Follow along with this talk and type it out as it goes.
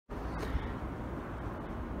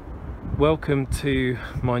welcome to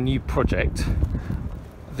my new project.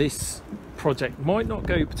 This project might not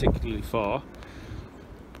go particularly far,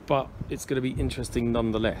 but it's going to be interesting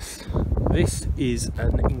nonetheless. This is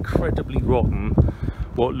an incredibly rotten,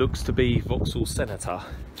 what looks to be Vauxhall Senator.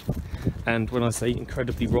 And when I say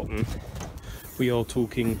incredibly rotten, we are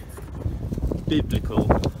talking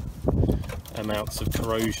biblical amounts of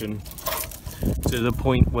corrosion, to the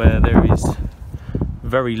point where there is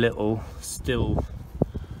very little still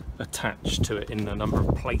attached to it in a number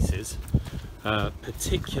of places,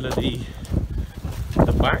 particularly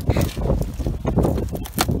the back.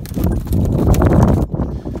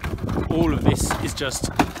 All of this is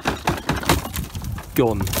just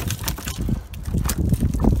gone.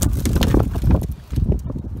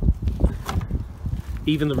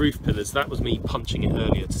 Even the roof pillars, that was me punching it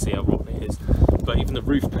earlier to see how rotten it is, but even the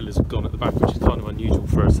roof pillars have gone at the back, which is kind of unusual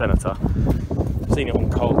for a Senator. I've seen it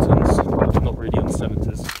on Carltons, but not really on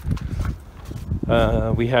Senators.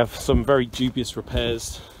 We have some very dubious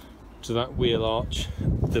repairs to that wheel arch.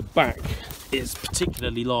 The back is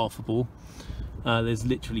particularly laughable. There's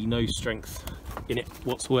literally no strength in it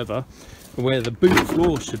whatsoever. And where the boot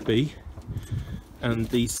floor should be, and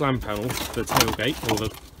the slam panel, the tailgate or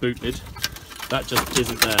the boot lid, that just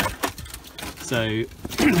isn't there. So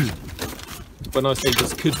when I say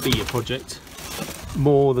this could be a project,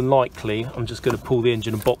 more than likely I'm just going to pull the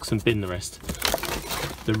engine and box and bin the rest.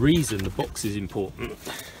 The reason the box is important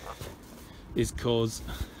is because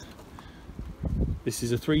this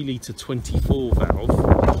is a 3 litre 24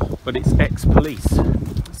 valve, but it's ex-police,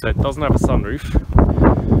 so it doesn't have a sunroof,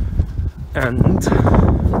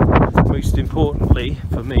 and most importantly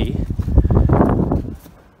for me,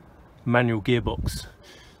 manual gearbox.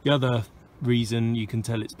 The other reason you can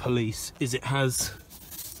tell it's police is it has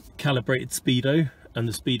calibrated speedo, and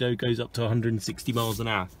the speedo goes up to 160 miles an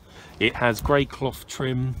hour. It has grey cloth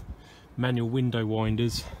trim, manual window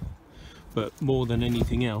winders, but more than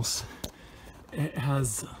anything else, it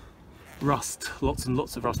has rust, lots and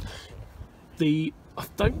lots of rust. That's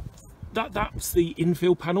the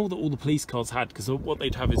infill panel that all the police cars had, because what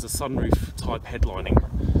they'd have is a sunroof type headlining,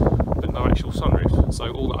 but no actual sunroof.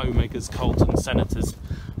 So all the Omegas, Carlton, Senators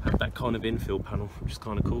have that kind of infill panel, which is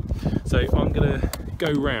kind of cool. So I'm gonna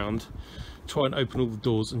go round, try and open all the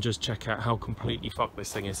doors and just check out how completely fucked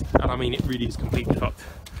this thing is. And I mean, it really is completely fucked.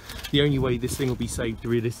 The only way this thing will be saved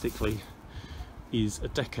realistically is a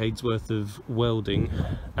decade's worth of welding,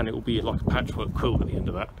 and it will be like a patchwork quilt at the end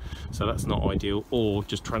of that, so that's not ideal, or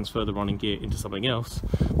just transfer the running gear into something else,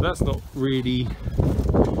 but that's not really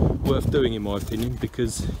worth doing in my opinion,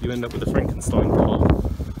 because you end up with a Frankenstein car,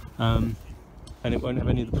 and it won't have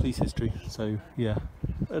any of the police history. So yeah,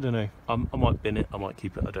 I don't know, I might bin it, I might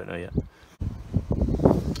keep it, I don't know yet.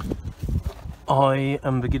 I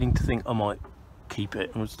am beginning to think I might keep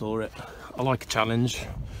it and restore it. I like a challenge.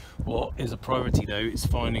 What is a priority though is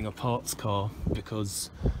finding a parts car, because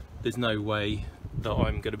there's no way that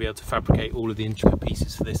I'm going to be able to fabricate all of the intricate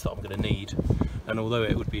pieces for this that I'm going to need. And although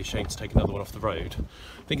it would be a shame to take another one off the road,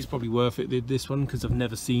 I think it's probably worth it, this one, because I've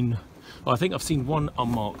never seen, well, I think I've seen one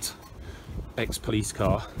unmarked ex-police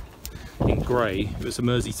car in grey. It was a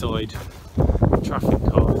Merseyside traffic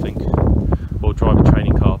car, I think, or driver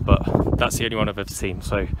training car, but that's the only one I've ever seen.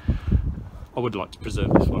 So I would like to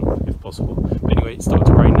preserve this one if possible. But anyway, it's starting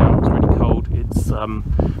to rain now, it's really cold. It's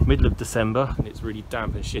middle of December and it's really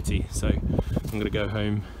damp and shitty, so I'm going to go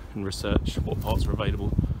home and research what parts are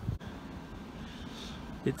available.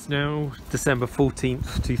 It's now December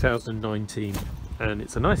 14th 2019 and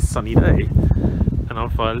it's a nice sunny day, and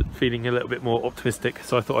I'm feeling a little bit more optimistic,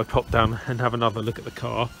 so I thought I'd pop down and have another look at the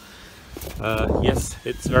car. Yes,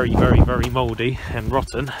 it's very mouldy and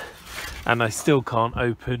rotten, and I still can't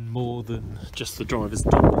open more than just the driver's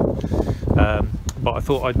door, but I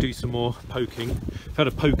thought I'd do some more poking. I've had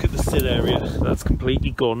a poke at the sill area, that's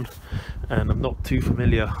completely gone, and I'm not too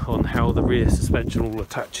familiar on how the rear suspension all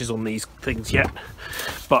attaches on these things yet,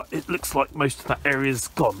 but it looks like most of that area's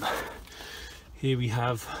gone. Here we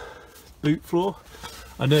have boot floor.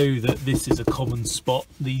 I know that this is a common spot,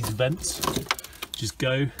 these vents just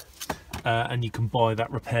go, and you can buy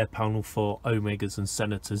that repair panel for Omegas and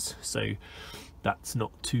Senators, so that's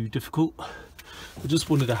not too difficult. I just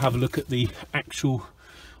wanted to have a look at the actual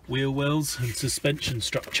wheel wells and suspension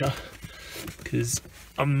structure, because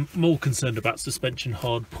I'm more concerned about suspension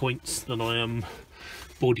hard points than I am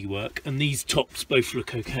bodywork, and these tops both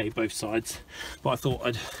look okay, both sides, but I thought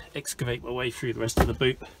I'd excavate my way through the rest of the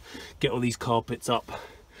boot, get all these carpets up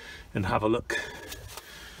and have a look.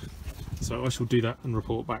 So I shall do that and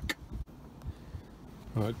report back.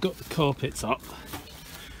 Right, got the carpets up,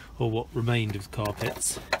 or what remained of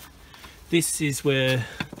carpets. This is where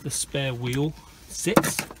the spare wheel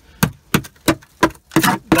sits.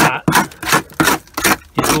 That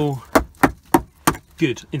is all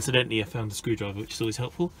good. Incidentally, I found a screwdriver, which is always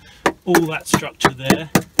helpful. All that structure there,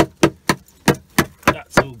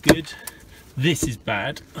 that's all good. This is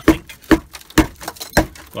bad, I think.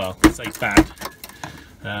 Well, I say bad.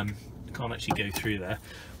 I can't actually go through there.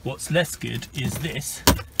 What's less good is this.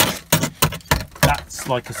 That's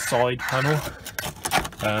like a side panel,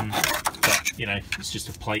 but you know, it's just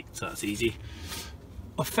a plate, so that's easy.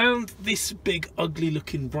 I found this big ugly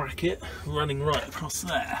looking bracket running right across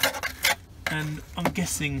there, and I'm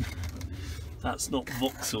guessing that's not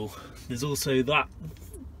Vauxhall. There's also that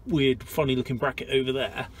weird funny looking bracket over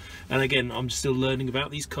there, and again, I'm still learning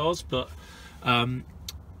about these cars, but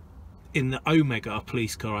in the Omega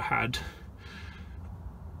police car I had,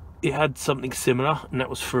 it had something similar, and that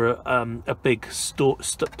was for a big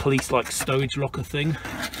police-like stowage locker thing.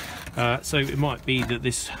 So it might be that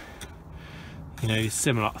this, you know, is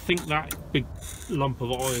similar. I think that big lump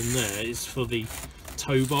of iron there is for the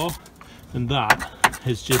tow bar, and that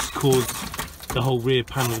has just caused the whole rear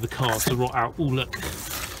panel of the car to rot out. Oh look,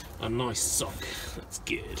 a nice sock. That's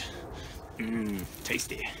good.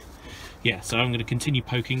 Tasty. Yeah, so I'm going to continue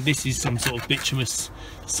poking. This is some sort of bituminous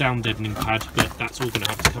sound deadening pad, but that's all going to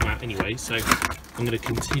have to come out anyway, so I'm going to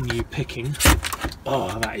continue picking.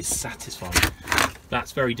 Oh, that is satisfying.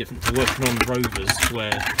 That's very different to working on Rovers,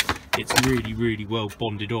 where it's really, really well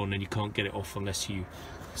bonded on and you can't get it off unless you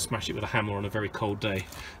smash it with a hammer on a very cold day.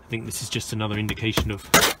 I think this is just another indication of,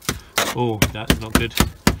 oh, that's not good.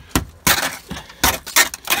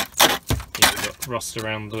 Yeah, we've got rust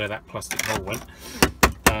around where that plastic hole went.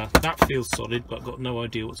 That feels solid, but I've got no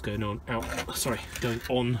idea what's going on going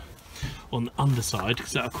on the underside,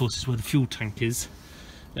 because that of course is where the fuel tank is,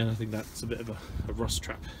 and I think that's a bit of a rust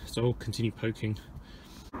trap. So I'll continue poking.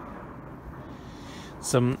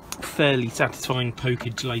 Some fairly satisfying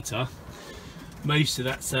pokage later. Most of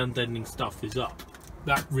that sound deadening stuff is up.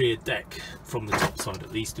 That rear deck, from the top side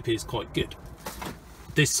at least, appears quite good.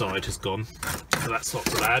 This side has gone, so that's not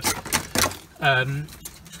so bad.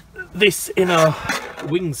 This inner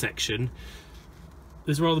wing section,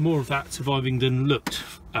 there's rather more of that surviving than looked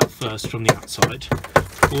at first from the outside.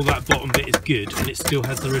 All that bottom bit is good, and it still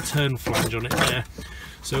has the return flange on it there.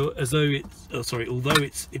 So as though it's, although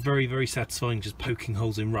it's very, very satisfying just poking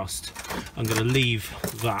holes in rust, I'm going to leave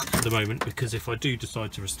that for the moment, because if I do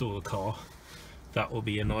decide to restore the car, that will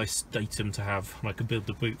be a nice datum to have, and I can build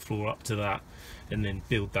the boot floor up to that and then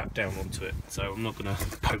build that down onto it. So I'm not going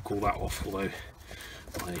to poke all that off, although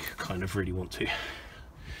I kind of really want to.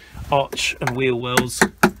 Arch and wheel wells,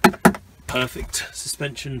 perfect.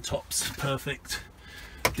 Suspension tops, perfect.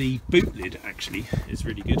 The boot lid actually is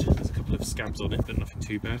really good. There's a couple of scabs on it, but nothing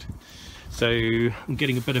too bad. So I'm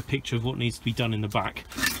getting a better picture of what needs to be done in the back.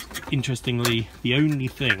 Interestingly, the only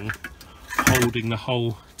thing holding the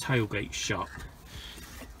whole tailgate shut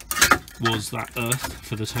was that earth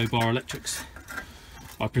for the tow bar electrics.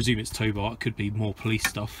 I presume it's tow bar, it could be more police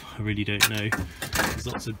stuff, I really don't know. There's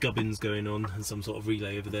lots of gubbins going on and some sort of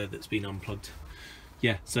relay over there that's been unplugged.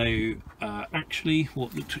 Yeah, so actually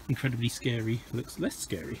what looked incredibly scary looks less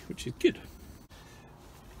scary, which is good.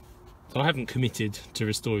 So I haven't committed to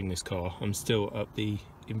restoring this car. I'm still at the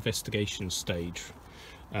investigation stage,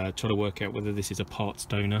 trying to work out whether this is a parts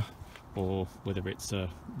donor or whether it's a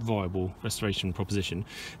viable restoration proposition.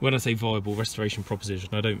 When I say viable restoration proposition,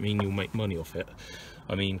 I don't mean you'll make money off it.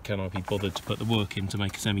 I mean, can I be bothered to put the work in to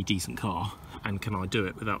make a semi-decent car, and can I do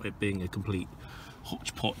it without it being a complete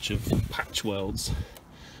hodgepodge of patch welds?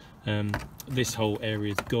 This whole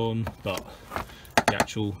area is gone, but the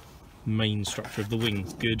actual main structure of the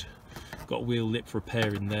wing's good. Got a wheel lip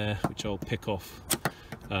repair in there, which I'll pick off,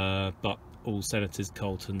 but all Senators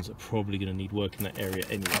Carltons are probably going to need work in that area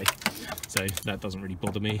anyway, so that doesn't really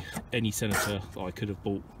bother me. Any Senator that I could have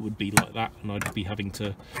bought would be like that, and I'd be having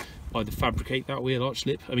to either fabricate that wheel arch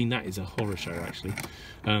lip, I mean that is a horror show actually,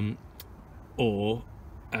 or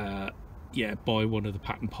yeah, buy one of the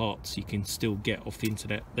pattern parts you can still get off the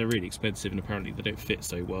internet. They're really expensive and apparently they don't fit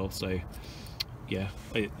so well, so yeah,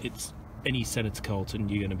 it's any Senator Carlton,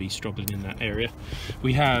 you're going to be struggling in that area.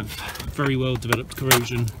 We have very well developed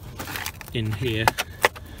corrosion in here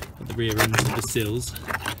at the rear ends of the sills.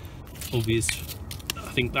 Obvious,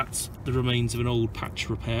 I think that's the remains of an old patch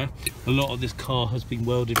repair. A lot of this car has been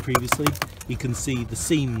welded previously. You can see the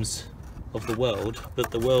seams of the weld,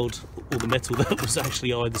 but the weld, or the metal that was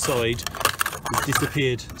actually either side, has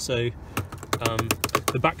disappeared. So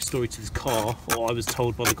the backstory to this car, or I was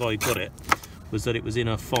told by the guy who got it, was that it was in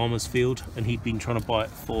a farmer's field and he'd been trying to buy it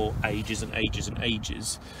for ages and ages and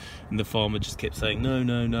ages, and the farmer just kept saying no,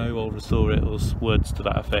 no, no, I'll restore it, or words to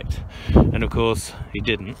that effect, and of course he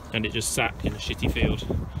didn't, and it just sat in a shitty field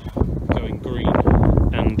going green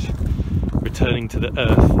and returning to the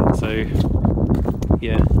earth. So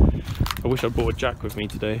yeah, I wish I brought a jack with me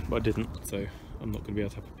today, but I didn't, so I'm not going to be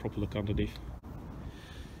able to have a proper look underneath.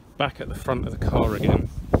 Back at the front of the car again,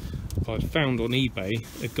 I found on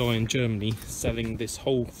eBay a guy in Germany selling this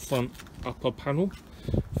whole front upper panel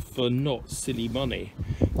for not silly money,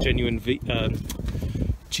 genuine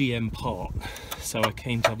GM part. So I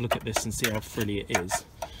came to have a look at this and see how frilly it is.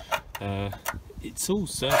 It's all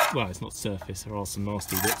well, it's not surface, there are some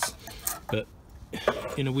nasty bits, but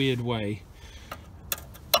in a weird way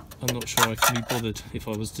I'm not sure I can be bothered, if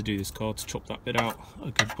I was to do this car, to chop that bit out.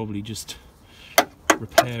 I could probably just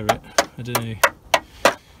repair it. I don't know.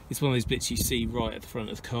 It's one of those bits you see right at the front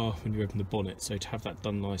of the car when you open the bonnet, so to have that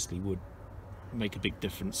done nicely would make a big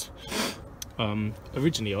difference.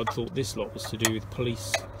 Originally I thought this lot was to do with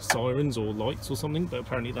police sirens or lights or something, but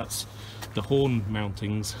apparently that's the horn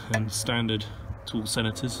mountings and standard to all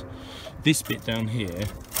Senators. This bit down here,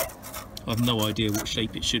 I've no idea what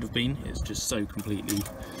shape it should have been. It's just so completely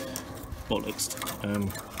bollocks.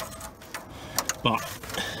 But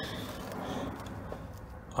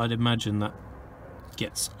I'd imagine that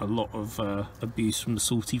gets a lot of abuse from the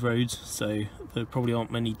salty roads, so there probably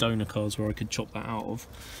aren't many donor cars where I could chop that out of.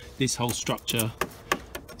 This whole structure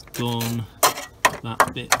is gone.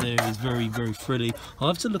 That bit there is very, very frilly. I'll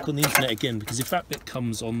have to look on the internet again, because if that bit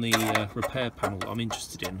comes on the repair panel that I'm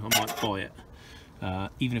interested in, I might buy it.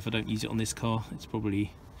 Even if I don't use it on this car, it's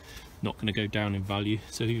probably not going to go down in value,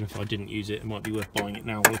 so even if I didn't use it, it might be worth buying it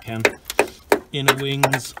now while I can. Inner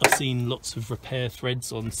wings, I've seen lots of repair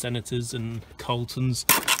threads on Senators and Carltons,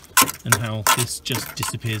 and how this just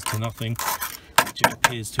disappears to nothing, which it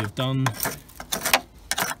appears to have done.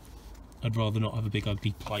 I'd rather not have a big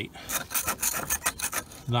ugly plate.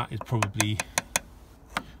 That is probably,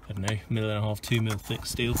 I don't know, 1.5mm, 2 mil thick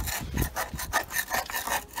steel.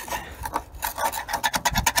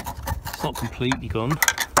 It's not completely gone.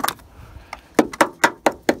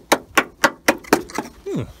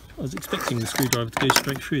 I was expecting the screwdriver to go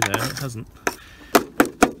straight through there, and it hasn't.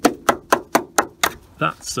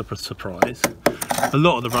 That's a surprise. A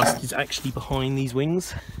lot of the rust is actually behind these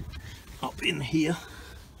wings, up in here.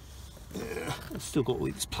 I've still got all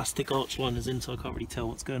these plastic arch liners in, so I can't really tell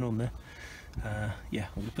what's going on there. Yeah,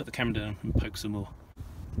 I'm going to put the camera down and poke some more.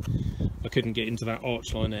 I couldn't get into that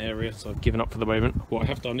arch liner area, so I've given up for the moment. What I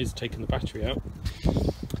have done is taken the battery out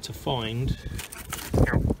to find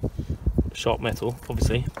sharp metal,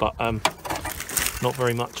 obviously, but not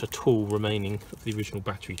very much at all remaining of the original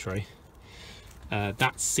battery tray.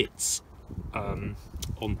 That sits on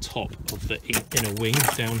top of the inner wing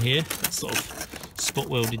down here. That's sort of spot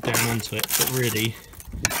welded down onto it, but really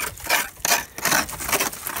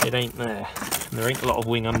it ain't there, and there ain't a lot of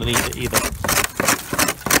wing underneath it either.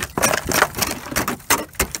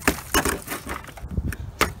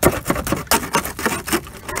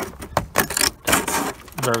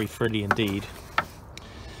 Very frilly indeed.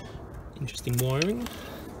 Interesting wiring.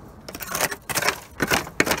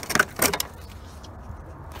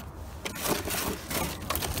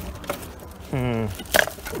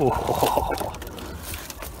 Oh.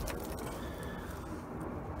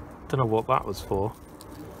 Don't know what that was for.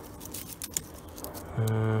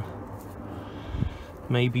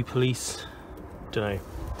 Maybe police. Don't know.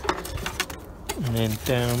 And then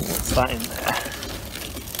down. What's that in there?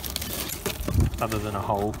 Other than a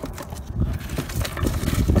hole.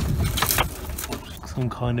 Some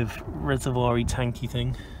kind of reservoir-y tanky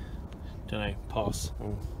thing. Don't know, pass,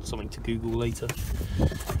 or something to Google later.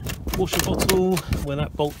 Washer bottle, where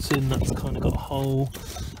that bolts in, that's kind of got a hole.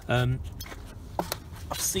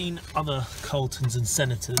 I've seen other Carltons and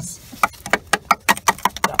Senators.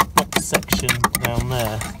 That box section down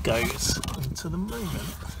there goes, and to the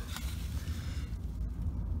moment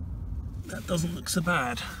that doesn't look so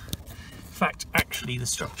bad. In fact, actually the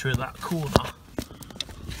structure of that corner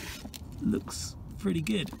looks pretty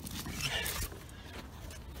good.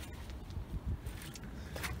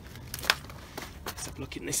 Let's have a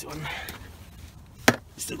look in this one.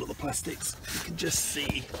 Still got the plastics, you can just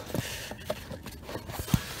see.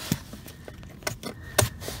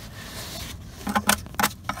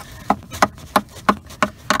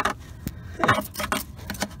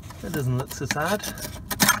 That doesn't look so sad.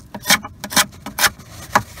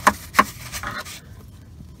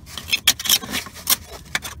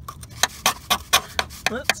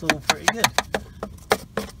 That's all pretty good.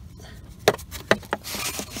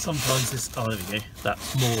 sometimes this, oh there we go,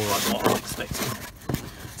 that's more like what I'm expecting.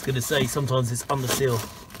 I was going to say sometimes this underseal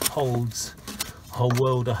holds a whole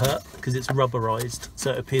world of hurt because it's rubberized, so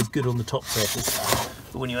it appears good on the top surface,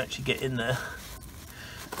 but when you actually get in there,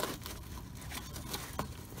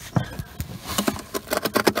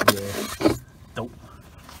 yeah, nope.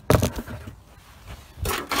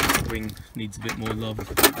 Wing needs a bit more love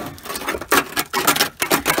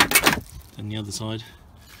than the other side.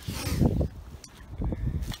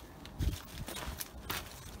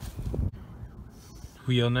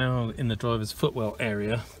 We are now in the driver's footwell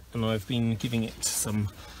area, and I've been giving it some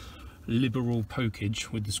liberal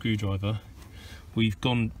pokage with the screwdriver. We've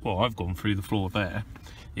gone, well, I've gone through the floor there.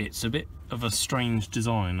 It's a bit of a strange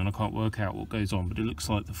design and I can't work out what goes on, but it looks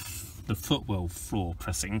like the footwell floor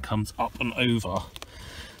pressing comes up and over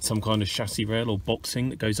some kind of chassis rail or boxing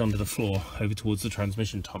that goes under the floor over towards the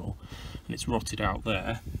transmission tunnel, and it's rotted out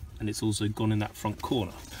there, and it's also gone in that front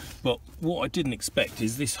corner. But what I didn't expect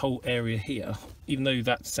is this whole area here, even though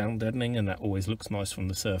that's sound deadening and that always looks nice from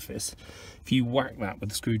the surface, if you whack that with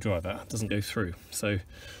the screwdriver, it doesn't go through. So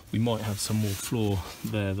we might have some more floor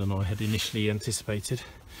there than I had initially anticipated.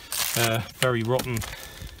 Very rotten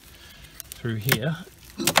through here,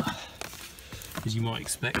 as you might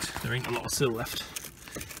expect. There ain't a lot of sill left.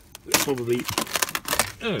 Probably,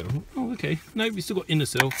 oh okay, no, we still got inner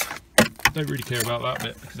sill. Don't really care about that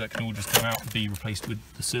bit because that can all just come out and be replaced with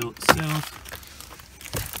the sill itself.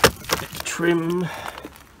 A bit of trim, I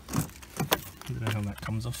don't know how that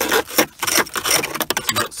comes off. So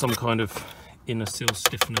you've got some kind of inner sill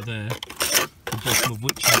stiffener there, the bottom of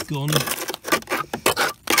which is gone.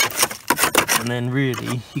 And then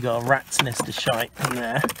really you got a rat's nest of shite in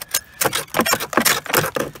there.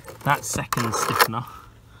 That second stiffener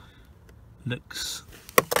looks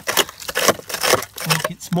like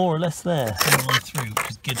it's more or less there all the way through, which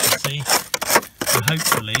is good to see. And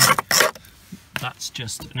hopefully that's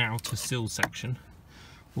just an outer sill section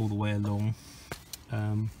all the way along.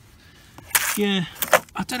 Yeah,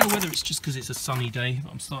 I don't know whether it's just because it's a sunny day,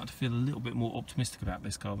 but I'm starting to feel a little bit more optimistic about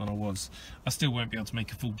this car than I was. I still won't be able to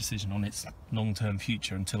make a full decision on its long-term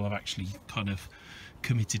future until I've actually kind of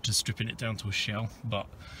committed to stripping it down to a shell, but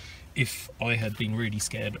if I had been really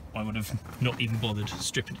scared, I would have not even bothered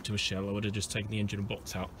stripping it to a shell. I would have just taken the engine and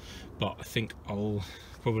box out. But I think I'll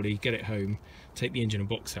probably get it home, take the engine and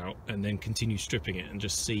box out, and then continue stripping it and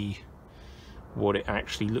just see what it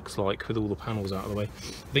actually looks like with all the panels out of the way.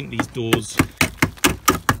 I think these doors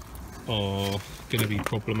are going to be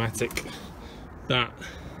problematic. That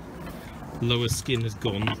lower skin has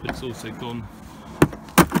gone, but it's also gone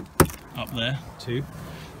up there too.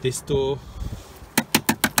 This door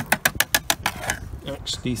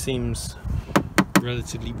actually seems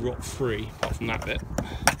relatively rot free apart from that bit.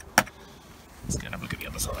 Let's go and have a look at the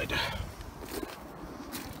other side.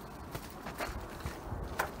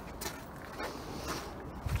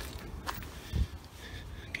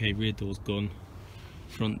 Okay, rear door's gone,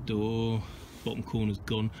 front door, bottom corner's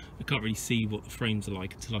gone. I can't really see what the frames are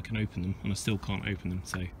like until I can open them, and I still can't open them,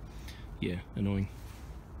 so yeah, annoying.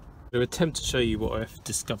 I'm going to attempt to show you what I've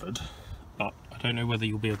discovered, but I don't know whether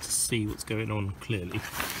you'll be able to see what's going on clearly.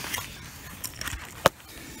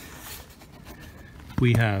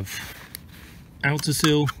 We have outer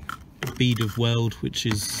sill, a bead of weld which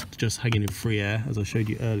is just hanging in free air as I showed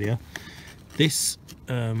you earlier. This,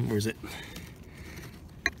 where is it?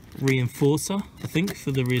 Reinforcer, I think,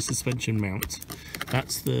 for the rear suspension mount.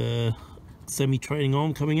 That's the semi-trailing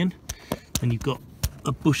arm coming in, and you've got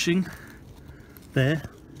a bushing there.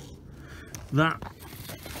 That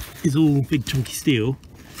is all big chunky steel.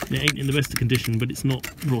 It ain't in the best of condition, but it's not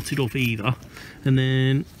rotted off either. And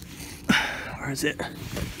then, where is it?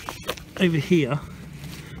 Over here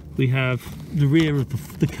we have the rear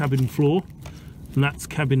of the cabin floor, and that's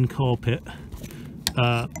cabin carpet.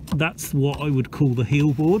 That's what I would call the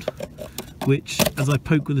heel board, which, as I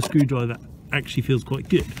poke with a screwdriver, actually feels quite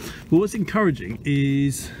good. But what's encouraging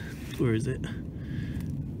is, where is it?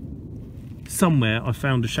 Somewhere I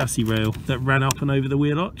found a chassis rail that ran up and over the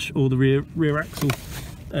wheel arch, or the rear axle,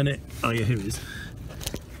 and it, oh yeah, here it is.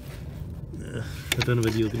 I don't know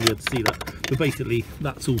whether you'll be able to see that, but basically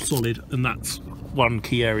that's all solid, and that's one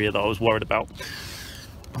key area that I was worried about.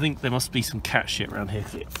 I think there must be some cat shit around here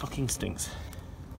because it fucking stinks.